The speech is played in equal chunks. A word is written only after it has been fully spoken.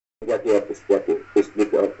Jackie, please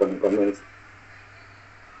give your open comments.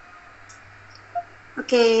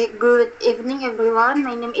 Okay, good evening everyone.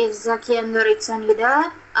 My name is Zaki Andorit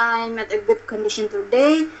Sanida. I'm at a good condition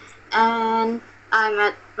today and I'm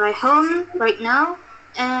at my home right now.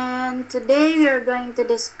 And today we are going to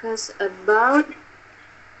discuss about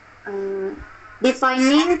uh,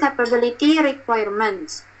 defining capability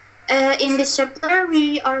requirements. In this chapter,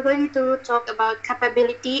 we are going to talk about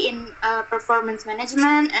capability in performance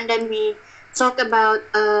management, and then we talk about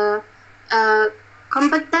uh,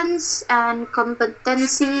 competence and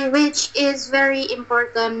competency, which is very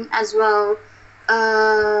important as well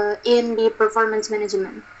in the performance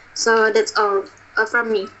management. So that's all from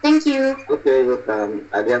me. Thank you. Okay, welcome.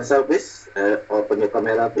 Adiansa, please. Open your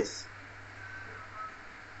camera, please.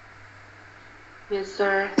 Yes,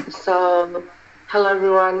 sir. So, hello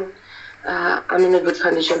everyone. I'm in a good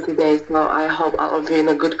condition today, so I hope all of you in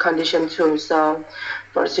a good condition too. So,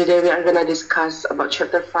 for today we are gonna discuss about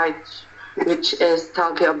chapter 5, which is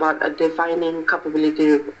talking about a defining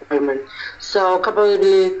capability requirement. So,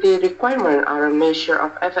 capability requirement are a measure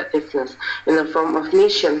of effectiveness in the form of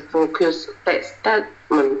mission-focused text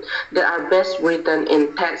statement that are best written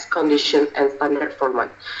in text, condition, and standard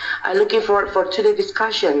format. I'm looking forward for today's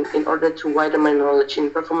discussion in order to widen my knowledge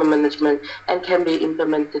in performance management and can be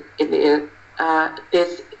implemented in the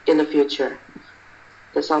future.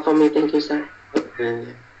 That's all for me. Thank you, sir.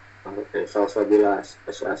 Okay. Okay, Salsabila,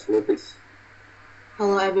 Ashley, please.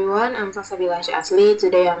 Hello everyone, I'm Salsabila Ashley.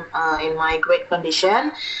 Today I'm in my great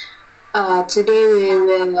condition. Today we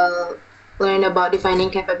will learn about defining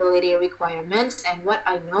capability requirements, and what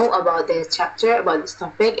I know about this chapter, about this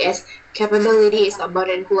topic, is capability is about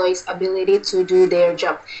employees' ability to do their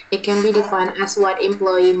job. It can be defined as what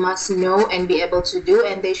employee must know and be able to do,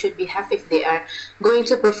 and they should be have if they are going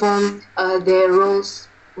to perform their roles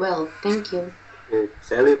well. Thank you. Okay,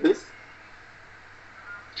 Sally, please.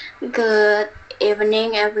 Good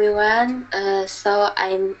evening, everyone. So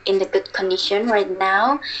I'm in the good condition right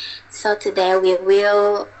now. So today we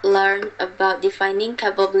will learn about defining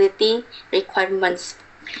capability requirements.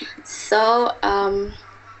 So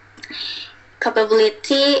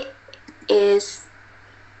capability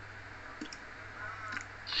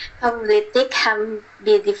can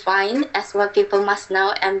be defined as what people must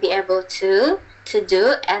know and be able to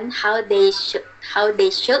do, and how they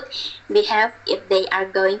should behave if they are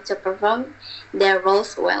going to perform their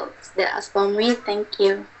roles well. That's for me. Thank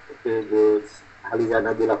you. Okay, good.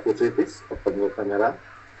 Alizana Bila Putri, please. Open your camera.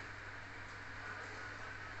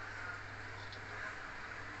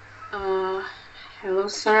 Hello,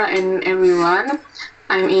 sir, and everyone.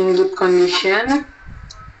 I'm in good condition.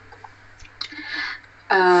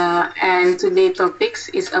 And today's topics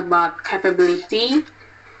is about capability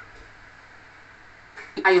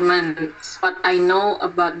requirements. What I know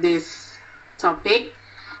about this topic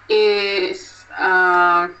is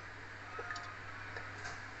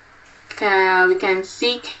we can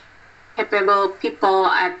see capable people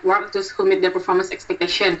at work, those who meet their performance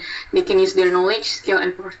expectation. They can use their knowledge, skill,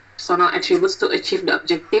 and personal attributes to achieve the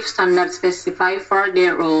objective standards specified for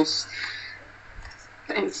their roles.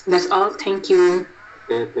 Thanks. That's all. Thank you.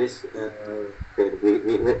 Okay, please. Okay,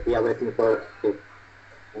 we are waiting for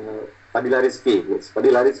Fadila Rizky. Yes,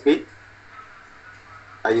 Fadila Rizky.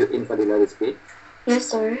 Are you in, Fadila Rizky? Yes,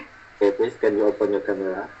 sir. Okay, please, can you open your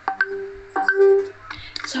camera?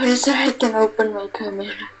 Sorry, sir, I can open my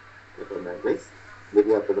camera. Open that, please. Give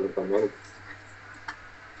your opening comment.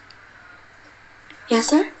 Yes,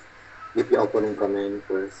 sir. Give your opening comment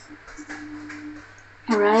first.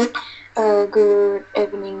 Alright. Good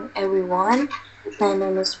evening, everyone. My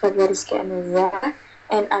name is Fadila Rizky Amelia,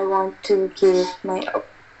 and I want to give my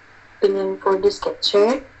opinion for this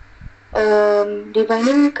capture.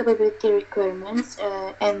 Defining capability requirements,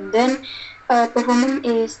 and then performance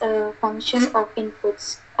is a function of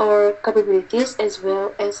inputs or capabilities as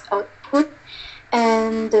well as output,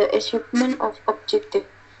 and the achievement of objective.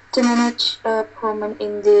 To manage performance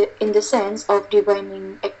in the sense of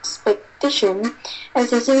defining expectation,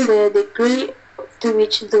 assessing the degree to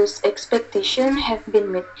which those expectations have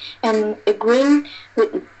been met, and agreeing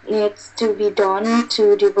what needs to be done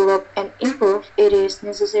to develop and improve, it is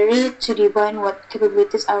necessary to define what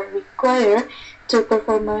capabilities are required to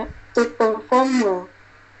perform well.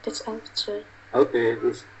 That's all, sir. Okay,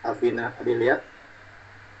 this Afina Adelia.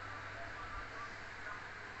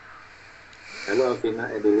 Hello, Afina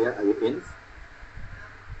Adelia, are you in?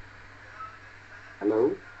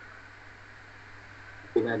 Hello?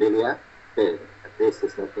 Afina Adelia? Okay, at least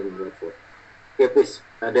it's not in your phone. Okay, please,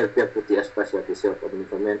 Delphia Putih Aspasya, please your opening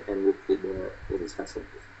comment and with the discussion,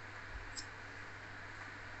 please.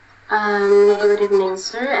 Good evening,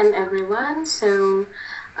 sir, and everyone. So,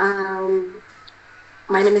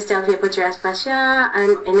 my name is Delvia Putra Aspasya.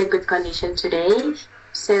 I'm in a good condition today.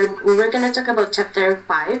 So, we're going to talk about chapter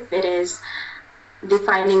 5. It is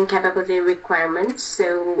defining capability requirements.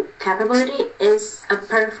 So, capability is a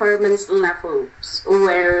performance levels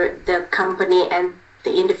where the company and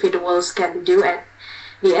the individuals can do and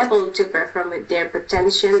be able to perform with their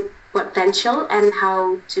potential and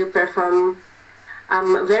how to perform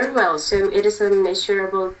very well. So it is a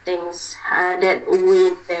measurable things that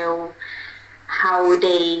we know how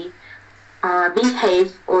they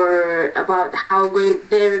behave or about how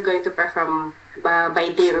they're going to perform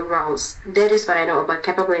by their roles. That is what I know about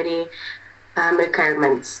capability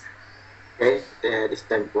requirements. Okay, it's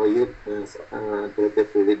time for you to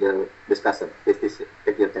lead the discussion. This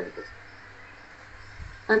take your time. Please.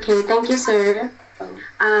 Okay, thank you, sir.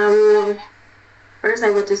 Um, First,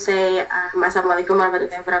 I want to say Assalamualaikum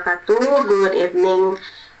warahmatullahi wabarakatuh. Good evening,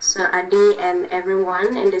 Sir Adi and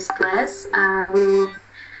everyone in this class.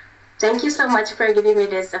 Thank you so much for giving me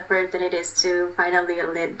this opportunities to finally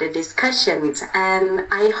lead the discussions. And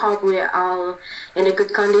I hope we're all in a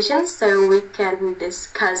good condition so we can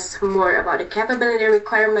discuss more about the capability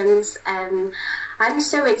requirements. And I'm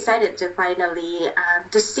so excited to finally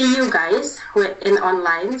to see you guys in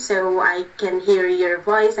online so I can hear your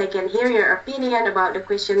voice, I can hear your opinion about the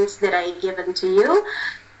questions that I given to you.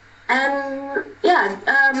 And yeah,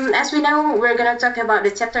 as we know, we're gonna talk about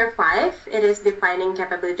the chapter 5. It is defining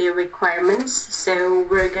capability requirements. So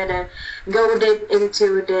we're gonna go deep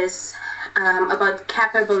into this about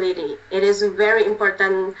capability. It is very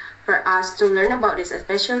important for us to learn about this,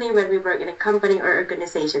 especially when we work in a company or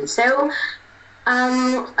organization. So,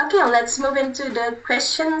 okay, let's move into the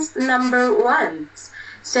questions number 1.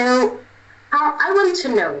 So, I want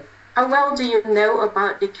to know, how well do you know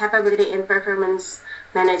about the capability in performance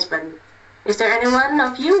management? Is there anyone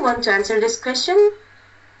of you want to answer this question?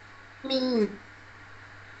 Me.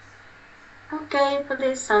 Okay,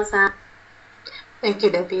 please, Salsa. Thank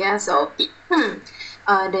you, Devia. So,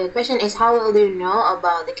 the question is, how well do you know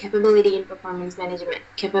about the capability in performance management?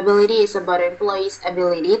 Capability is about employees'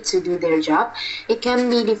 ability to do their job. It can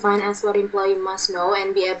be defined as what employee must know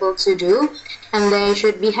and be able to do, and they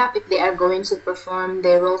should be happy if they are going to perform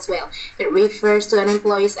their roles well. It refers to an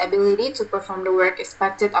employee's ability to perform the work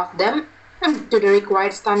expected of them to the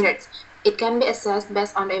required standards. It can be assessed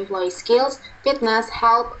based on the employee's skills, fitness,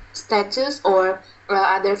 health status, or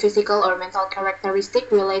other physical or mental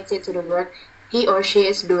characteristic related to the work he or she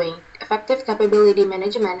is doing. Effective capability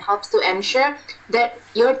management helps to ensure that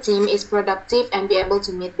your team is productive and be able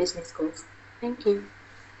to meet business goals. Thank you.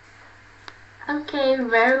 Okay,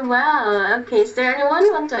 very well. Okay, is there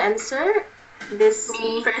anyone want to answer this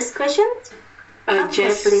first question?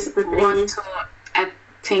 Just please, want to add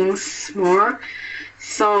things more.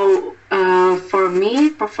 So, for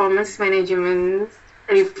me, performance management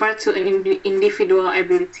refer to an individual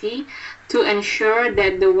ability to ensure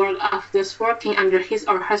that the work of those working under his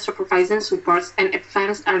or her supervision supports and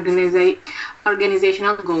advances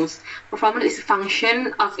organizational goals. Performance is a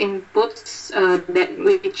function of inputs that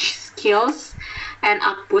which skills and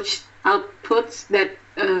outputs that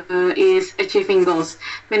is achieving goals.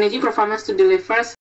 Managing performance to deliver